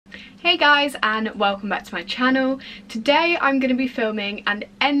Hey guys, and welcome back to my channel. Today I'm going to be filming an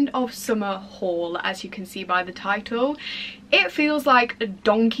end of summer haul, as you can see by the title. It feels like a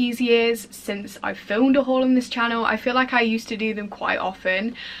donkey's years since I've filmed a haul on this channel. I feel like I used to do them quite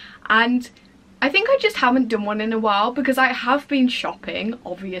often, and I think I just haven't done one in a while because I have been shopping,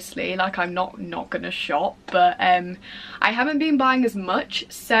 obviously. Like, I'm not gonna shop, but I haven't been buying as much.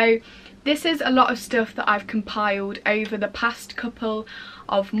 So this is a lot of stuff that I've compiled over the past couple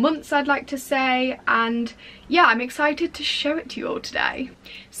of months, I'd like to say, and yeah, I'm excited to show it to you all today.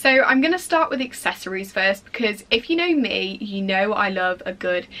 So I'm going to start with accessories first, because if you know me, you know I love a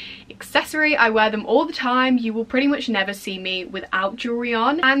good accessory. I wear them all the time. You will pretty much never see me without jewellery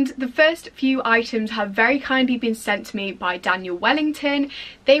on. And the first few items have very kindly been sent to me by Daniel Wellington.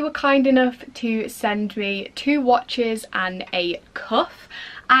 They were kind enough to send me 2 watches and a cuff.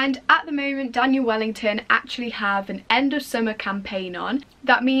 And at the moment, Daniel Wellington actually have an end of summer campaign on.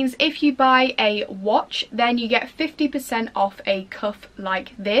 That means if you buy a watch, then you get 50% off a cuff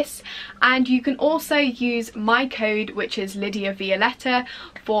like this. And you can also use my code, which is Lydia Violeta,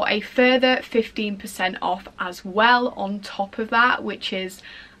 for a further 15% off as well on top of that, which is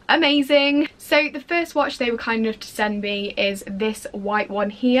amazing. So the first watch they were kind enough to send me is this white one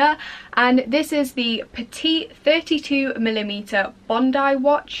here, and this is the petite 32mm Bondi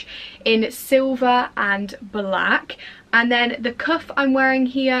watch in silver and black. And then the cuff I'm wearing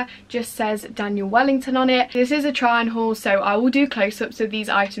here just says Daniel Wellington on it. This is a try on haul, so I will do close-ups of these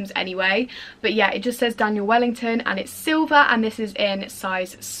items anyway. But yeah, it just says Daniel Wellington and it's silver, and this is in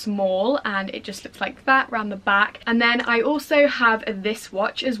size small, and it just looks like that around the back. And then I also have this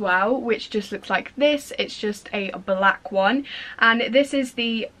watch as well, which just looks like this. It's just a black one. And this is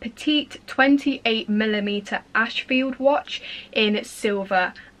the petite 28mm Ashfield watch in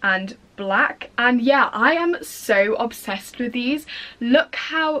silver and black. And yeah, I am so obsessed with these. Look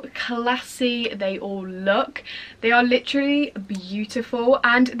how classy they all look. They are literally beautiful.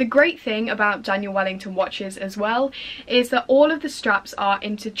 And the great thing about Daniel Wellington watches as well is that all of the straps are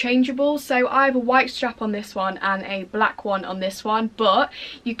interchangeable. So I have a white strap on this one and a black one on this one, but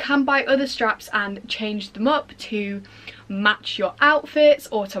you can buy other straps and change them up to match your outfits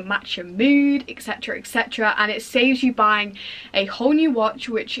or to match your mood, etc, etc, and it saves you buying a whole new watch,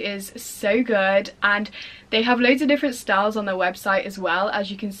 which is so good. And they have loads of different styles on their website as well. As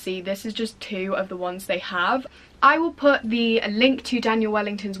you can see, this is just 2 of the ones they have. I will put the link to Daniel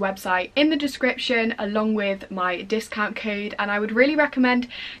Wellington's website in the description along with my discount code, and I would really recommend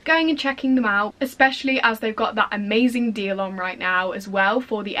going and checking them out, especially as they've got that amazing deal on right now as well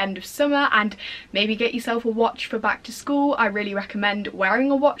for the end of summer. And maybe get yourself a watch for back to school. I really recommend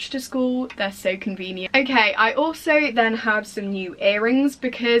wearing a watch to school. They're so convenient. Okay, I also then have some new earrings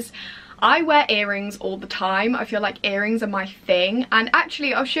because I wear earrings all the time. I feel like earrings are my thing, and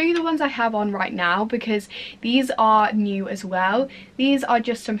actually I'll show you the ones I have on right now because these are new as well. These are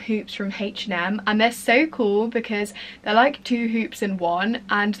just some hoops from H&M, and they're so cool because they're like 2 hoops in one,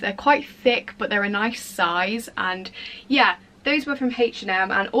 and they're quite thick but they're a nice size. And yeah, those were from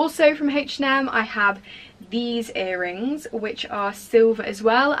H&M. And also from H&M I have these earrings, which are silver as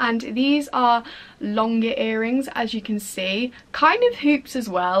well, and these are longer earrings, as you can see, kind of hoops as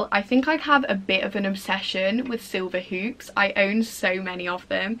well. I think I have a bit of an obsession with silver hoops. I own so many of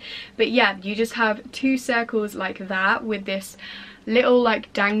them. But yeah, you just have 2 circles like that with this little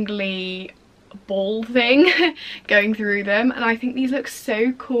like dangly ball thing going through them, and I think these look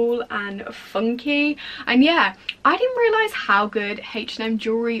so cool and funky. And yeah, I didn't realise how good H&M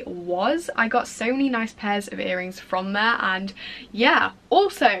jewellery was. I got so many nice pairs of earrings from there. And yeah,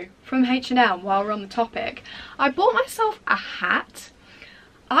 also from H&M, while we're on the topic, I bought myself a hat.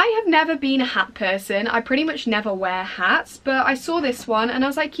 I have never been a hat person. I pretty much never wear hats, but I saw this one and I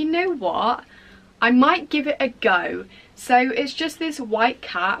was like, you know what, I might give it a go. So it's just this white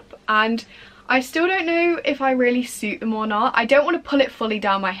cap, and I still don't know if I really suit them or not. I don't want to pull it fully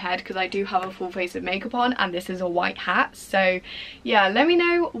down my head because I do have a full face of makeup on, and this is a white hat. So yeah, let me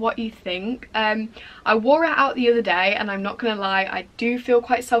know what you think. I wore it out the other day, and I'm not gonna lie, I do feel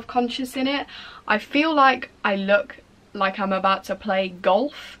quite self-conscious in it. I feel like I look like I'm about to play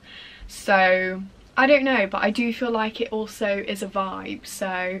golf, so I don't know, but I do feel like it also is a vibe.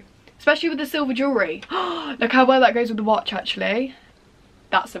 So especially with the silver jewellery. Look how well that goes with the watch, actually.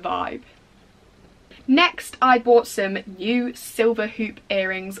 That's a vibe. Next, I bought some new silver hoop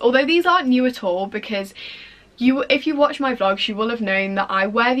earrings, although these aren't new at all because if you watch my vlogs, you will have known that I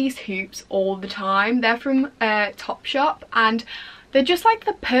wear these hoops all the time. They're from Topshop, and they're just like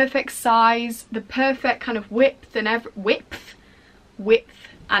the perfect size, the perfect kind of width and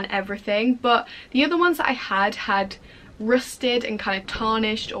everything. But the other ones that I had rusted and kind of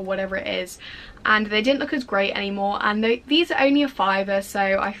tarnished or whatever it is, and they didn't look as great anymore, and these are only a £5, so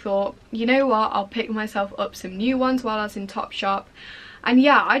I thought, you know what, I'll pick myself up some new ones while I was in Topshop. And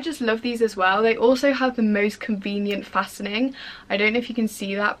yeah, I just love these as well. They also have the most convenient fastening. I don't know if you can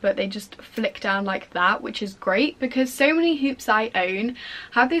see that, but they just flick down like that, which is great because so many hoops I own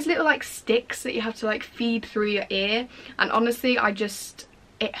have these little like sticks that you have to like feed through your ear, and honestly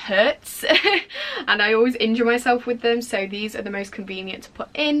it hurts and I always injure myself with them, so these are the most convenient to put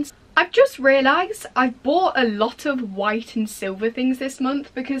in. I've just realised I've bought a lot of white and silver things this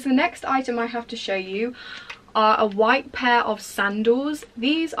month, because the next item I have to show you are a white pair of sandals.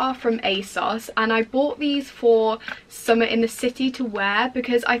 These are from ASOS, and I bought these for summer in the city to wear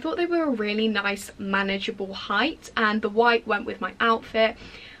because I thought they were a really nice manageable height, and the white went with my outfit.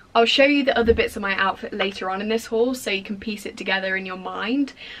 I'll show you the other bits of my outfit later on in this haul so you can piece it together in your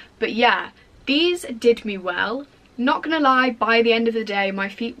mind. But yeah, these did me well. Not gonna lie, by the end of the day my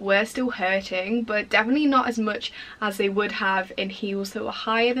feet were still hurting, but definitely not as much as they would have in heels that were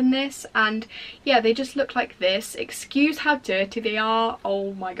higher than this. And yeah, they just look like this. Excuse how dirty they are.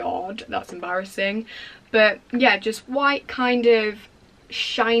 Oh my god, that's embarrassing. But yeah, just white kind of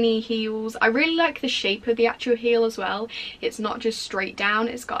shiny heels. I really like the shape of the actual heel as well. It's not just straight down,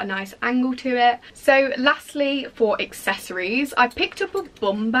 it's got a nice angle to it. So lastly, for accessories, I picked up a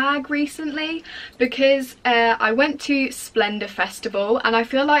bum bag recently because I went to Splendor Festival, and I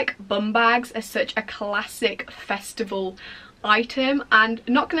feel like bum bags are such a classic festival item, and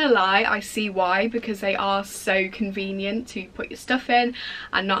not gonna lie, I see why, because they are so convenient to put your stuff in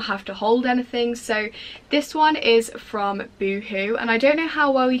and not have to hold anything. So this one is from Boohoo, and I don't know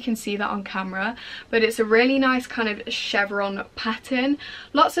how well you can see that on camera, but it's a really nice kind of chevron pattern.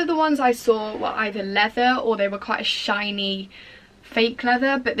 Lots of the ones I saw were either leather or they were quite a shiny fake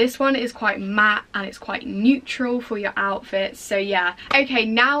leather, but this one is quite matte and it's quite neutral for your outfit. So yeah, okay,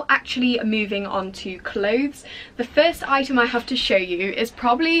 now actually moving on to clothes. The first item I have to show you is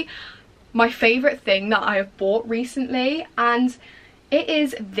probably my favorite thing that I have bought recently, and it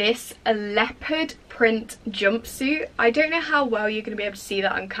is this leopard print jumpsuit. I don't know how well you're going to be able to see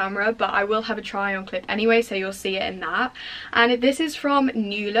that on camera, but I will have a try on clip anyway, so you'll see it in that. And this is from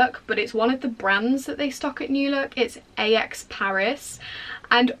New Look, but it's one of the brands that they stock at New Look. It's AX Paris,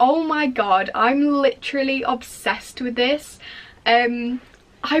 and oh my god, I'm literally obsessed with this. I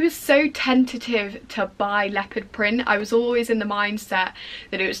was so tentative to buy leopard print. I was always in the mindset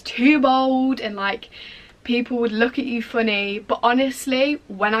that it was too bold and like people would look at you funny, but honestly,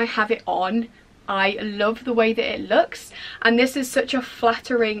 when I have it on, I love the way that it looks. And this is such a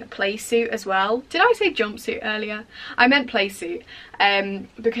flattering play suit as well. Did I say jumpsuit earlier? I meant play suit,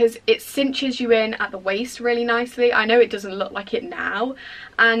 because it cinches you in at the waist really nicely. I know it doesn't look like it now,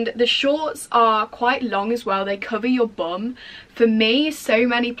 and the shorts are quite long as well. They cover your bum. For me, so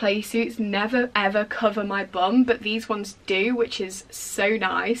many play suits never ever cover my bum, but these ones do, which is so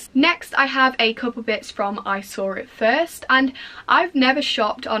nice. Next, I have a couple bits from I Saw It First, and I've never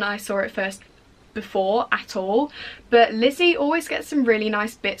shopped on I Saw It First before at all, but Lizzie always gets some really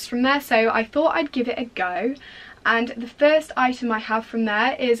nice bits from there, so I thought I'd give it a go. And the first item I have from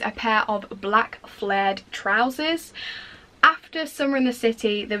there is a pair of black flared trousers. After Summer in the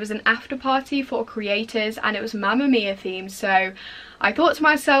City, there was an after party for creators and it was Mamma Mia themed, so I thought to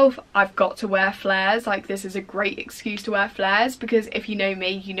myself, I've got to wear flares. Like, this is a great excuse to wear flares, because if you know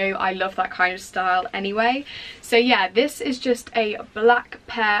me, you know I love that kind of style anyway. So yeah, this is just a black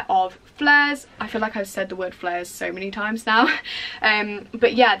pair of flares. I feel like I've said the word flares so many times now.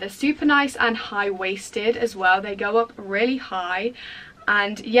 But yeah, they're super nice and high-waisted as well. They go up really high.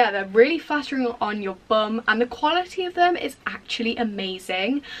 And yeah, they're really flattering on your bum, and the quality of them is actually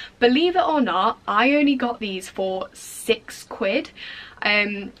amazing. Believe it or not, I only got these for £6.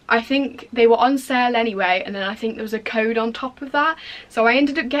 I think they were on sale anyway, and then I think there was a code on top of that, so I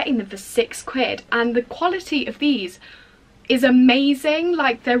ended up getting them for £6, and the quality of these is amazing.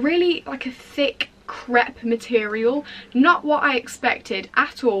 Like, they're really like a thick crepe material, not what I expected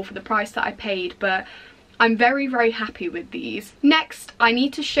at all for the price that I paid, but I'm very, very happy with these. Next, I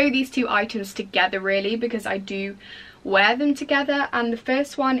need to show these two items together really, because I do wear them together. And the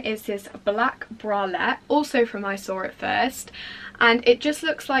first one is this black bralette, also from I Saw It First. And it just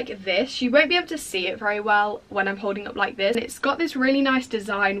looks like this. You won't be able to see it very well when I'm holding up like this. It's got this really nice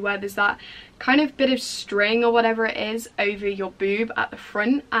design where there's that kind of bit of string or whatever it is over your boob at the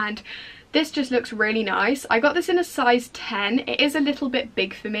front, and this just looks really nice. I got this in a size 10. It is a little bit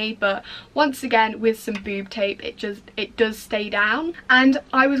big for me, but once again, with some boob tape, it does stay down. And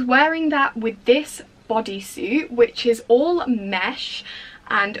I was wearing that with this bodysuit, which is all mesh,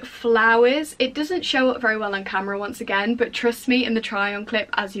 and flowers. It doesn't show up very well on camera once again, but trust me, in the try on clip,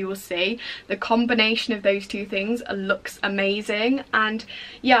 as you will see, the combination of those two things looks amazing. And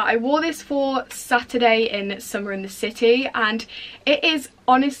yeah, I wore this for Saturday in Summer in the City, and it is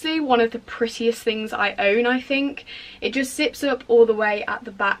honestly one of the prettiest things I own, I think. It just zips up all the way at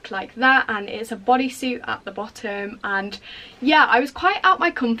the back like that, and it's a bodysuit at the bottom. And yeah, I was quite out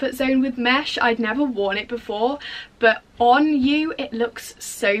my comfort zone with mesh. I'd never worn it before, but on you it looks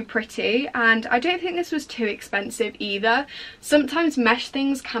so pretty, and I don't think this was too expensive either. Sometimes mesh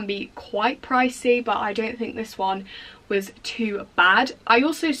things can be quite pricey, but I don't think this one was too bad. I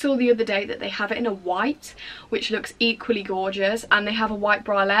also saw the other day that they have it in a white, which looks equally gorgeous, and they have a white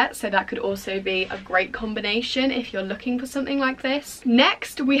bralette, so that could also be a great combination if you're looking for something like this.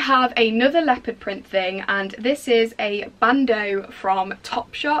 Next we have another leopard print thing, and this is a bandeau from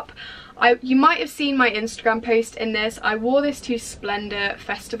Topshop. You might have seen my Instagram post in this. I wore this to Splendor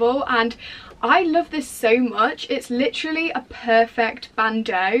Festival, and I love this so much. It's literally a perfect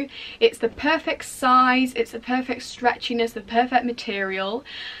bandeau. It's the perfect size, it's the perfect stretchiness, the perfect material.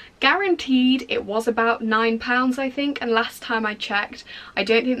 Guaranteed it was about £9 I think, and last time I checked I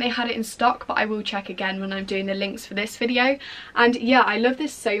don't think they had it in stock, but I will check again when I'm doing the links for this video. And yeah, I love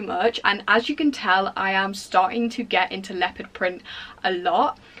this so much, and as you can tell, I am starting to get into leopard print a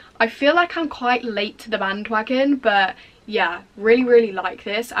lot. I feel like I'm quite late to the bandwagon, but yeah, really like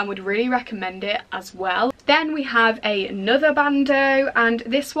this and would really recommend it as well. Then we have another bandeau, and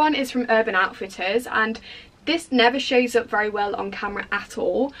this one is from Urban Outfitters, and this never shows up very well on camera at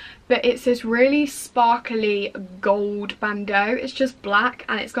all, but it's this really sparkly gold bandeau. It's just black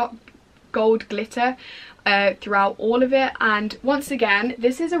and it's got gold glitter throughout all of it. And once again,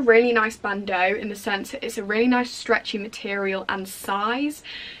 this is a really nice bandeau in the sense that it's a really nice stretchy material and size.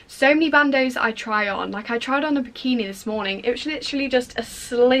 So many bandeaus I try on, like I tried on a bikini this morning, it was literally just a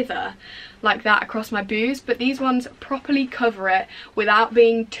slither like that across my boobs, but these ones properly cover it without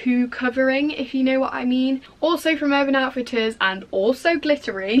being too covering, if you know what I mean. Also from Urban Outfitters, and also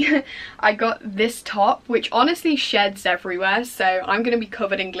glittery, I got this top, which honestly sheds everywhere, so I'm going to be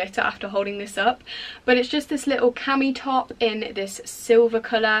covered in glitter after holding this up. But it's just this little cami top in this silver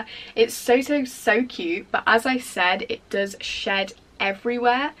colour. It's so cute, but as I said, it does shed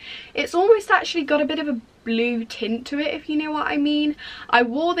everywhere. It's almost actually got a bit of a blue tint to it, if you know what I mean. I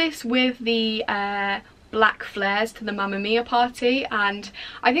wore this with the black flares to the Mamma Mia party, and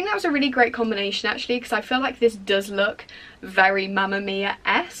I think that was a really great combination actually, because I feel like this does look very Mamma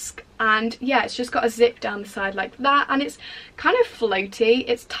Mia-esque. And yeah, it's just got a zip down the side like that, and it's kind of floaty.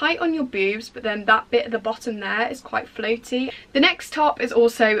 It's tight on your boobs, but then that bit at the bottom there is quite floaty. The next top is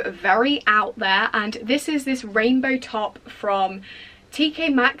also very out there, and this is this rainbow top from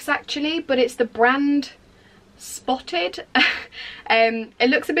TK Maxx actually, but it's the brand Spotted. It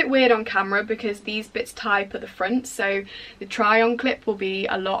looks a bit weird on camera because these bits tie up at the front, so the try on clip will be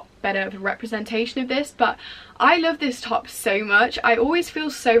a lot better of a representation of this. But I love this top so much. I always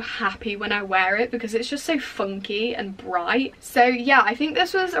feel so happy when I wear it because it's just so funky and bright. So yeah, I think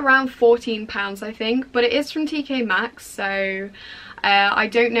this was around £14 I think, but it is from TK Maxx, so I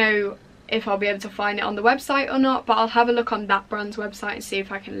don't know if I'll be able to find it on the website or not, but I'll have a look on that brand's website and see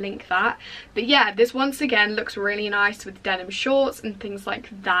if I can link that. But yeah, this once again looks really nice with denim shorts and things like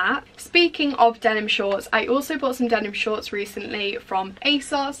that. Speaking of denim shorts, I also bought some denim shorts recently from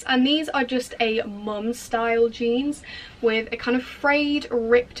ASOS, and these are just a mum style jeans with a kind of frayed,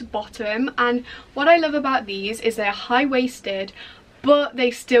 ripped bottom. And what I love about these is they're high-waisted, but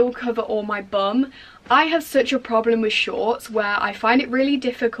they still cover all my bum. I have such a problem with shorts where I find it really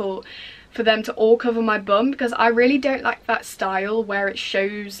difficult for them to all cover my bum, because I really don't like that style where it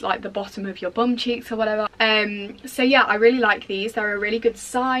shows like the bottom of your bum cheeks or whatever. So yeah, I really like these. They're a really good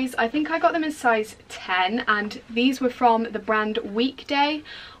size. I think I got them in size 10, and these were from the brand Weekday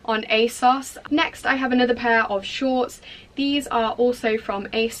on ASOS. Next I have another pair of shorts. These are also from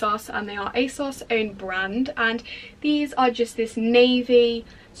ASOS, and they are ASOS own brand, and these are just this navy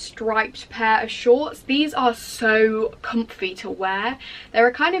striped pair of shorts. These are so comfy to wear. They're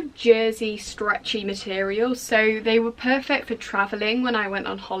a kind of jersey stretchy material, so they were perfect for traveling when I went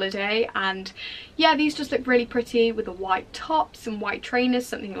on holiday. And yeah, these just look really pretty with the white tops and white trainers,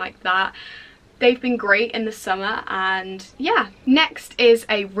 something like that. They've been great in the summer. And yeah, next is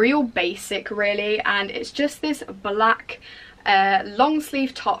a real basic really, and it's just this black long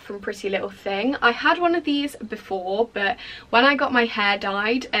sleeve top from Pretty Little Thing. I had one of these before, but when I got my hair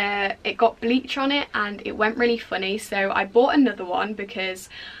dyed, it got bleach on it and it went really funny, so I bought another one because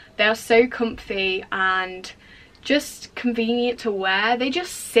they are so comfy and just convenient to wear. They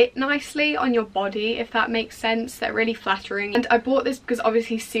just sit nicely on your body, if that makes sense. They're really flattering. And I bought this because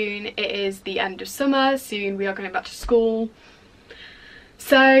obviously soon it is the end of summer, soon we are going back to school.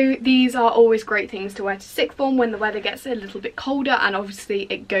 So these are always great things to wear to sixth form when the weather gets a little bit colder, and obviously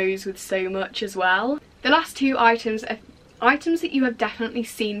it goes with so much as well. The last two items are items that you have definitely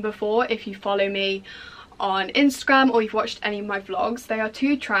seen before if you follow me on Instagram or you've watched any of my vlogs. They are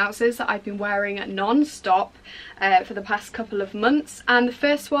two trousers that I've been wearing non-stop for the past couple of months, and the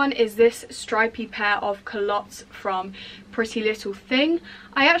first one is this stripy pair of culottes from Pretty Little Thing.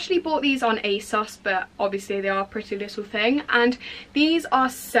 I actually bought these on ASOS, but obviously they are Pretty Little Thing, and these are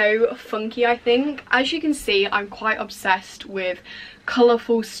so funky. I think, as you can see, I'm quite obsessed with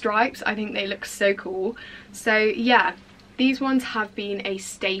colourful stripes. I think they look so cool. So yeah, these ones have been a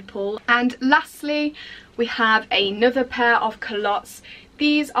staple. And lastly, we have another pair of culottes.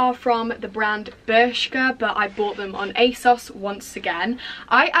 These are from the brand Bershka, but I bought them on ASOS once again.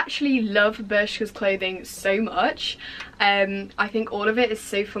 I actually love Bershka's clothing so much. I think all of it is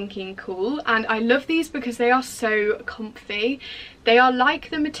so funky and cool, and I love these because they are so comfy. They are like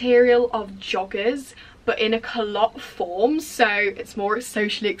the material of joggers, but in a culotte form, so it's more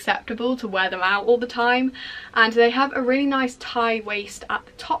socially acceptable to wear them out all the time. And they have a really nice tie waist at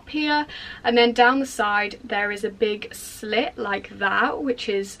the top here, and then down the side there is a big slit like that, which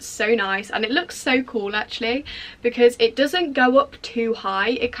is so nice, and it looks so cool actually because it doesn't go up too high.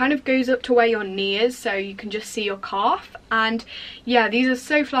 It kind of goes up to where your knee is, so you can just see your calf. And yeah, these are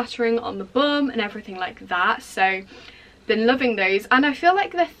so flattering on the bum and everything like that, so been loving those, and I feel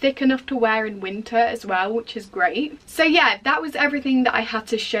like they're thick enough to wear in winter as well, which is great. So yeah, that was everything that I had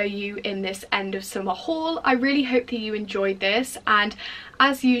to show you in this end of summer haul. I really hope that you enjoyed this, and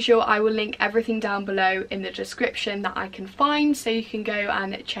as usual I will link everything down below in the description that I can find, so you can go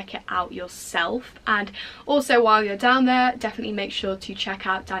and check it out yourself. And also, while you're down there, definitely make sure to check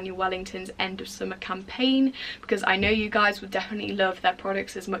out Daniel Wellington's end of summer campaign, because I know you guys would definitely love their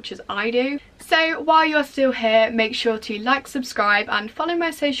products as much as I do. So while you're still here, make sure to like, subscribe and follow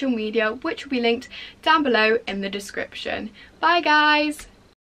my social media, which will be linked down below in the description. Bye guys!